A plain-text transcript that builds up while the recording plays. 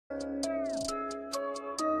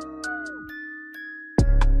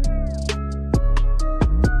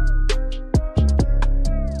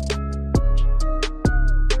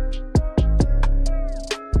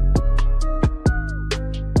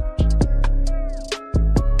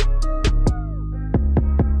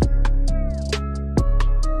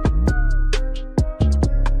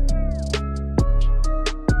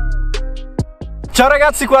Ciao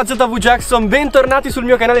ragazzi, qua ZV Jackson, bentornati sul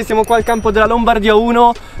mio canale, siamo qua al campo della Lombardia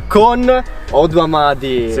 1 con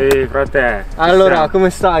Abbonati. Sì, frate. Allora,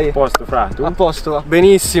 come stai? A posto, fra, tu? A posto,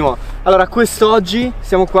 benissimo. Allora, quest'oggi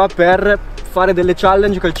siamo qua per fare delle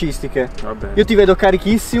challenge calcistiche. Va bene. Io ti vedo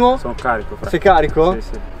carichissimo. Sono carico, fra. Sei carico? Sì,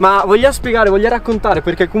 sì. Ma voglio spiegare, voglio raccontare,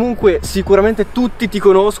 perché comunque sicuramente tutti ti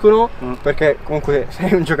conoscono, perché comunque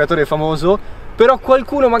sei un giocatore famoso. Però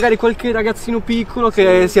qualcuno, magari qualche ragazzino piccolo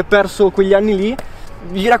che si è perso quegli anni lì,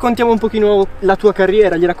 gli raccontiamo un pochino la tua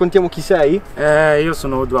carriera, gli raccontiamo chi sei? Io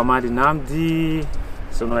sono Namdi,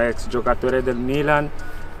 sono ex giocatore del Milan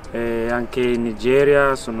e anche in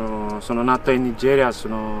Nigeria, sono nato in Nigeria,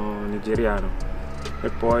 sono nigeriano. E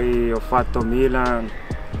poi ho fatto Milan,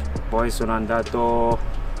 poi sono andato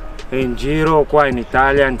in giro qua in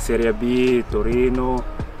Italia, in Serie B,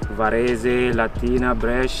 Torino, Varese, Latina,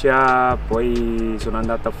 Brescia, poi sono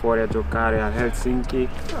andata fuori a giocare a Helsinki,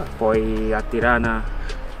 poi a Tirana.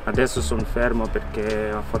 Adesso sono fermo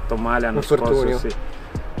perché ho fatto male l'anno scorso, sì,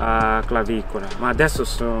 a clavicola, ma adesso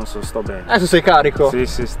sto bene. Adesso sei carico? Sì,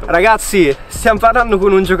 sì, sto bene. Ragazzi, stiamo parlando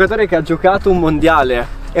con un giocatore che ha giocato un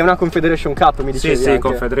mondiale e una Confederation Cup, mi dicevi? Sì, sì, anche.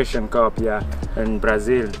 Confederation Cup, yeah. In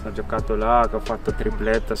Brasile, ho giocato là, ho fatto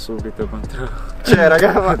tripletta subito contro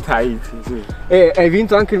Tahiti, sì. E hai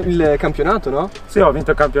vinto anche il campionato, no? Sì, ho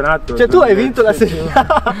vinto il campionato. Cioè tu hai vinto la Serie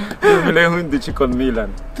A 2011 con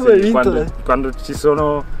Milan. Tu hai vinto quando ci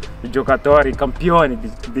sono i giocatori, i campioni,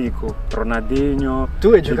 dico, Ronaldinho. Tu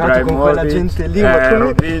hai giocato con quella gente lì,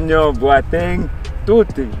 Ronaldinho, Boateng,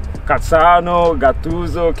 tutti. Cazzano,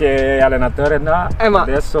 Gattuso che è allenatore là, ma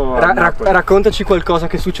adesso raccontaci qualcosa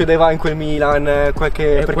che succedeva in quel Milan,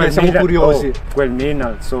 perché siamo Milan, curiosi. Quel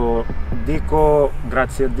Milan, dico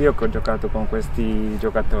grazie a Dio che ho giocato con questi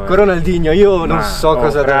giocatori. Con Ronaldinho, io non so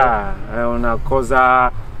cosa dire. È una cosa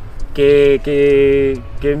che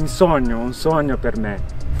mi sogno, un sogno per me.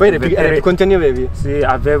 Poi quanti anni avevi? Sì,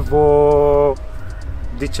 avevo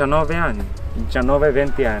 19 anni,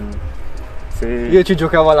 19-20 anni. Sì. Io ci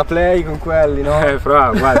giocavo alla play con quelli, no?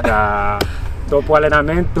 Fra, guarda, dopo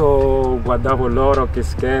allenamento guardavo loro che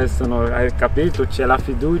scherzano, hai capito? C'è la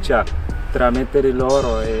fiducia tra mettere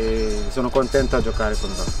loro e sono contento a giocare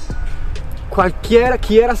con loro.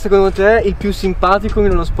 Chi era secondo te il più simpatico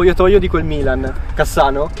nello spogliatoio di quel Milan?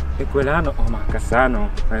 Cassano? E quell'anno, oh ma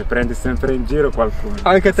Cassano, prendi sempre in giro qualcuno.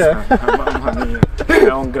 Anche te? Mamma mia,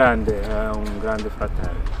 è un grande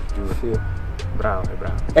fratello, giuro. Sì. Bravo, è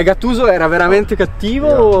bravo. E Gattuso era veramente cattivo?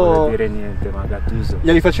 Io non voglio dire niente, ma Gattuso.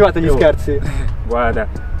 Glieli facevate gli scherzi? Guarda,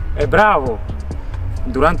 è bravo.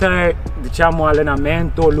 Durante, diciamo,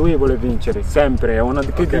 allenamento lui vuole vincere, sempre. È uno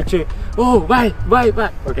che dice, oh vai.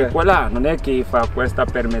 E quella non è che fa questa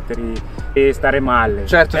per mettere e stare male.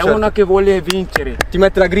 Certo, è uno che vuole vincere. Ti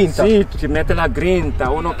mette la grinta? Sì, ti mette la grinta,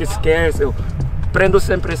 uno che scherza. Prendo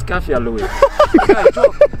sempre scaffi a lui.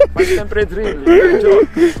 Fai sempre drill,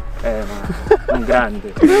 ma un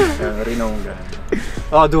grande, è un Rino un grande.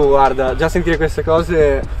 Oh tu guarda, già sentire queste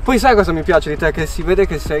cose. Poi sai cosa mi piace di te? Che si vede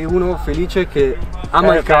che sei uno felice che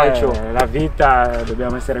ama il calcio. La vita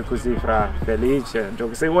dobbiamo essere così, fra, felice.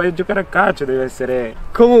 Se vuoi giocare a calcio deve essere.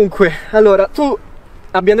 Comunque, allora, tu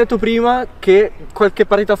abbiamo detto prima che qualche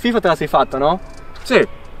partita FIFA te la sei fatta, no?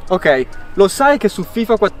 Sì. Ok, lo sai che su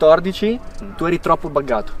FIFA 14 tu eri troppo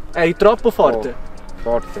buggato, eri troppo forte.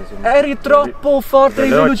 Forte, sì. Eri troppo forte, eri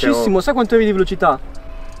velocissimo. Sai quanto avevi di velocità?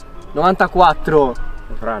 94.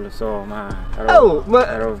 Fra, lo so, ma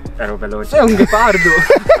ero veloce. Sei un ghepardo.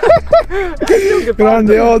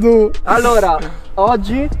 Grande Odu. Allora,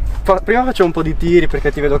 oggi prima facciamo un po' di tiri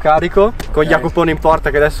perché ti vedo carico. Con Jacopone in porta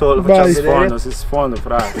che adesso lo facciamo vedere. Si sfondo,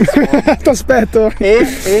 fra. Ti aspetto.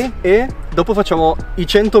 E dopo facciamo i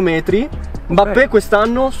 100 metri. Mbappé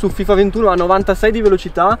quest'anno su FIFA 21 ha 96 di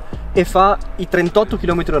velocità e fa i 38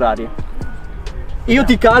 km/h. Io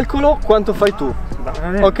ti calcolo quanto fai tu.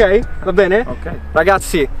 Ok? Va bene? Ok.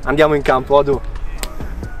 Ragazzi, andiamo in campo, Odu.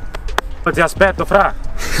 Ti aspetto, fra.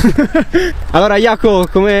 Allora, Jaco,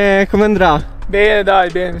 come andrà? Bene,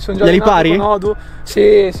 dai, bene, mi sono già allenato con Odu.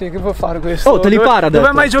 Sì, che può fare questo? Oh, te li para adesso. Dove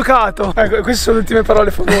hai mai giocato? Ecco, queste sono le ultime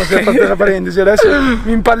parole famose, fatte la parentesi. Adesso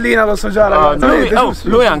mi impallina, lo so già,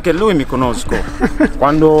 ragazzi. Anche lui mi conosco.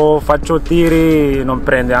 Quando faccio tiri non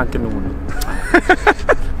prende anche nulla.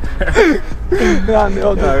 Grande,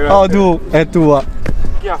 Odu, è tua.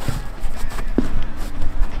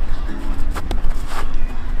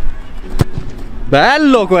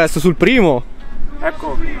 Bello questo sul primo.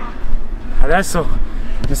 Ecco, adesso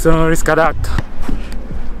mi sono riscaldato.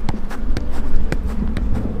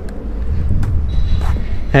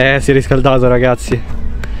 Si è riscaldato, ragazzi.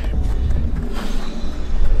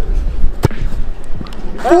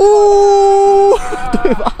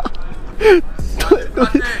 Dove va?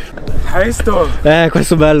 Hai visto?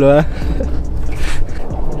 Questo è bello,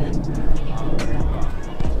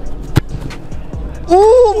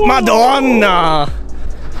 Madonna!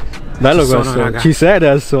 Bello questo. Raga. Ci sei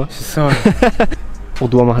adesso? Ci sono. Ho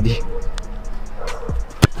due amati.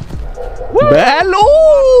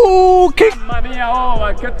 Bello! Che... Mamma mia, oh,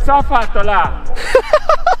 ma che ha fatto là?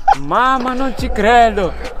 Mamma, non ci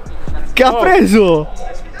credo. Che ha preso?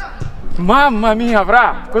 Mamma mia,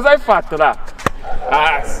 Bra, cosa hai fatto là?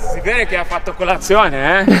 Ah, si vede che ha fatto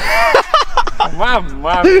colazione,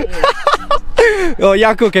 Mamma mia. Oh,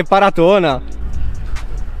 Jaco, che paratona.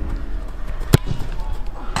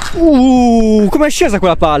 Com'è scesa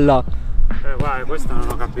quella palla? Guarda, questo non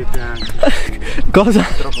ho capito neanche. Cosa?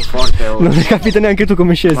 È troppo forte, oh. Non hai capito neanche tu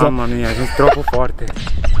com'è scesa? Mamma mia, è troppo forte.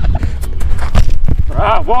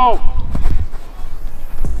 Bravo!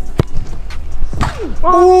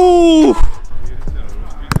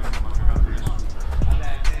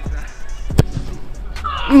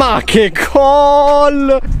 Ma che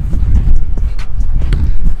gol!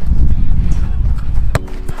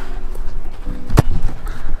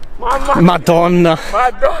 Madonna!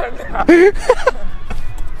 Madonna!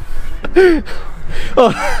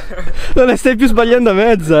 Oh, non ne stai più sbagliando a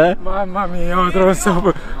mezza, Mamma mia,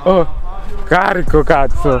 oh, carico,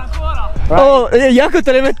 cazzo! Oh, Jaco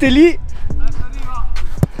te le mette lì.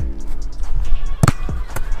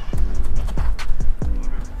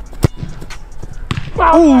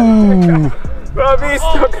 L'ho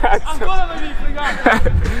visto, cazzo!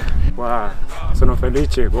 Wow, sono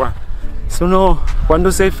felice, qua. Quando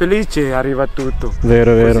sei felice arriva tutto.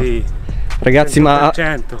 Vero, vero. Così, ragazzi,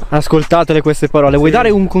 100%. Ma ascoltatele queste parole. Vuoi dare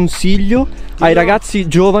un consiglio ai ragazzi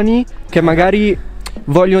giovani che magari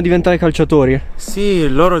vogliono diventare calciatori? Sì,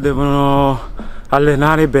 loro devono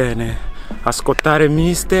allenare bene, ascoltare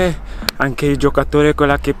miste, anche i giocatori,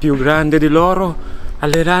 quella che è più grande di loro,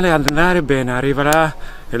 allenare bene, arriverà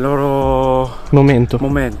il loro momento.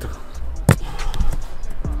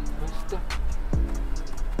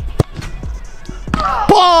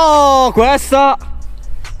 Oh, questa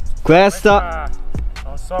non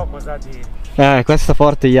so cosa dire. Questa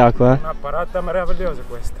forte, Jaco, Una parata meravigliosa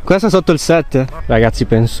questa. Questa sotto il 7. Ragazzi,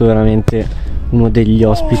 penso veramente uno degli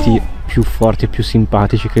ospiti più forti e più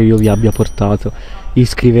simpatici che io vi abbia portato.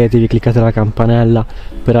 Iscrivetevi, cliccate la campanella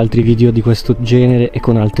per altri video di questo genere e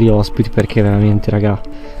con altri ospiti, perché veramente, raga,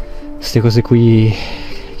 queste cose qui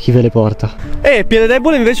chi ve le porta? Piede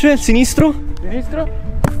debole invece, sinistro? Sinistro?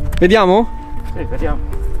 Vediamo? Sì,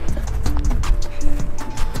 vediamo.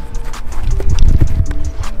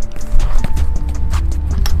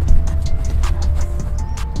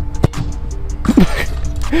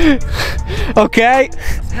 Ok.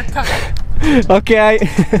 Ok.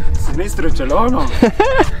 Sinistro ce l'ho o no?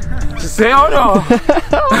 Ci sei o no?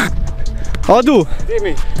 Odu,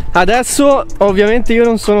 dimmi. Adesso ovviamente io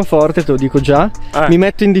non sono forte, te lo dico già. Mi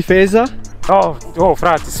metto in difesa. Oh,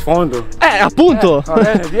 fra, ti sfondo. Appunto. Va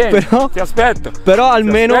bene, vieni. Però, ti aspetto. Però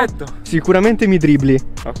almeno sicuramente mi dribbli.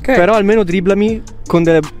 Ok. Però almeno dribblami con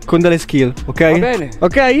delle skill, ok? Va bene.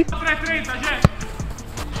 Ok? 3:30,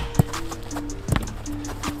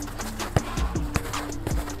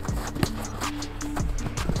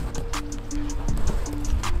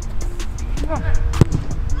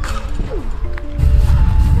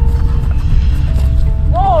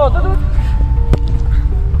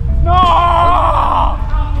 No!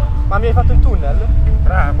 Ma mi hai fatto il tunnel?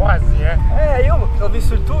 Quasi, io ho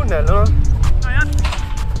visto il tunnel, no?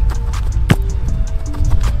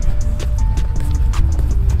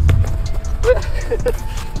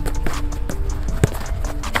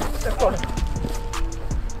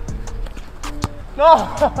 No!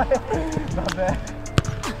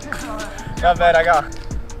 Vabbè, raga.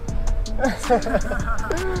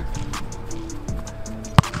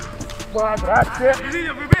 Grazie.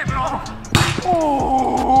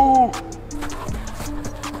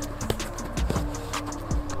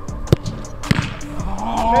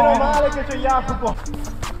 Meno male che c'è Jacopo.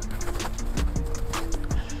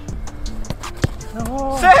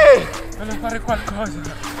 No. Sì! Voglio fare qualcosa.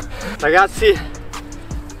 Ragazzi,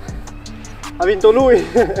 ha vinto lui.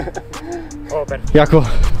 Jacopo,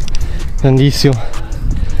 grandissimo.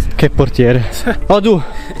 Che portiere. Odu,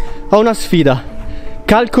 Ho una sfida.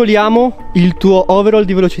 Calcoliamo il tuo overall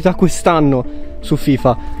di velocità quest'anno su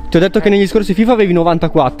FIFA. Ti ho detto che negli scorsi FIFA avevi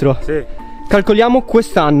 94. Sì. Calcoliamo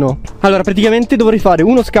quest'anno. Allora, praticamente dovrei fare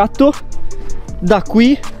uno scatto da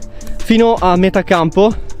qui fino a metà campo,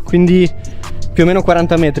 quindi più o meno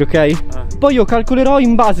 40 metri, ok? Poi io calcolerò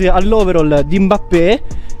in base all'overall di Mbappé,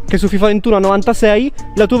 che su FIFA 21 ha 96,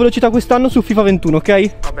 la tua velocità quest'anno su FIFA 21,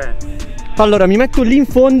 ok? Vabbè. Allora mi metto lì in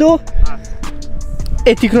fondo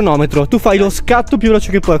e ti cronometro. Tu fai lo scatto più veloce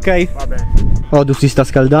che puoi, ok? Vabbè. Odu si sta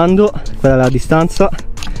scaldando, quella è la distanza.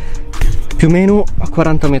 Più o meno a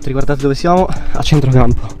 40 metri, guardate dove siamo, a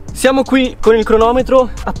centrocampo. Siamo qui con il cronometro,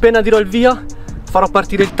 appena dirò il via farò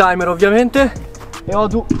partire il timer ovviamente e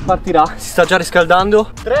Odu partirà, si sta già riscaldando.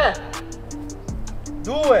 3,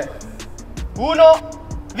 2, 1,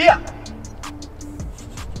 via!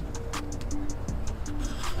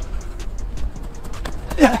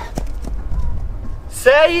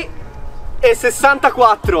 6 e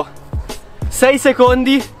 64. 6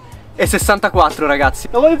 secondi e 64, ragazzi.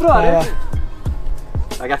 Lo vuoi provare?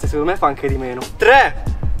 Ragazzi, secondo me fa anche di meno. 3,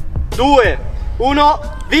 2, 1,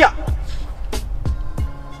 via!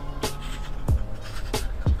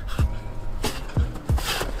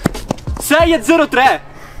 6,03.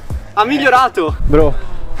 Ha migliorato. Bro,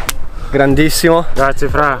 grandissimo. Grazie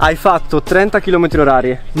fra. Hai fatto 30 km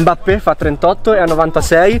orari. Mbappé fa 38 e ha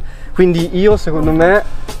 96. Quindi io secondo me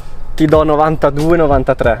ti do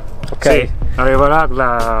 92-93. Ok? Sì, avevo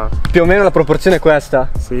la... Più o meno la proporzione è questa.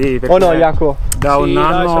 Sì, O no, Jaco? Da un Sì, dai,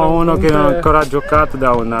 anno uno che non ha ancora giocato,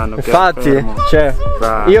 da un anno. Infatti, cioè,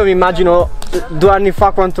 io mi immagino 2 anni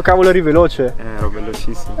fa quanto cavolo eri veloce. Ero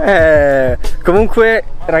velocissimo. Comunque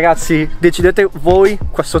ragazzi, decidete voi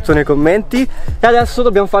qua sotto nei commenti. E adesso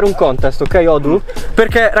dobbiamo fare un contest, ok Odu?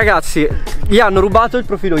 Perché ragazzi, gli hanno rubato il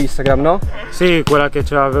profilo Instagram, no? Sì, quella che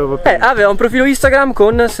ce l'avevo. Aveva un profilo Instagram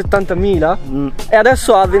con 70.000 e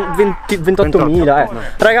adesso ha 28.000.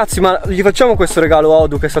 Ragazzi, ma gli facciamo questo regalo a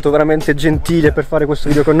Odu, che è stato veramente gentile per fare questo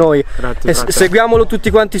video con noi. Grazie, seguiamolo tutti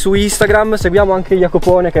quanti su Instagram. Seguiamo anche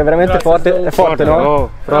Jacopone, che è veramente forte. È forte, no? Oh,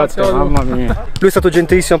 forte, mamma mia. Lui è stato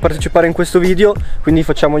gentilissimo a partecipare in questo video, quindi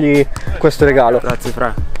facciamogli questo regalo. Grazie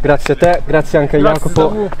fra. Grazie a te, grazie anche a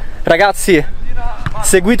Jacopo. Ragazzi,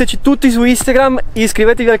 seguiteci tutti su Instagram,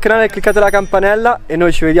 iscrivetevi al canale e cliccate la campanella e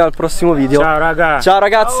noi ci vediamo al prossimo video. Ciao raga. Ciao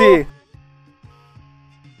ragazzi.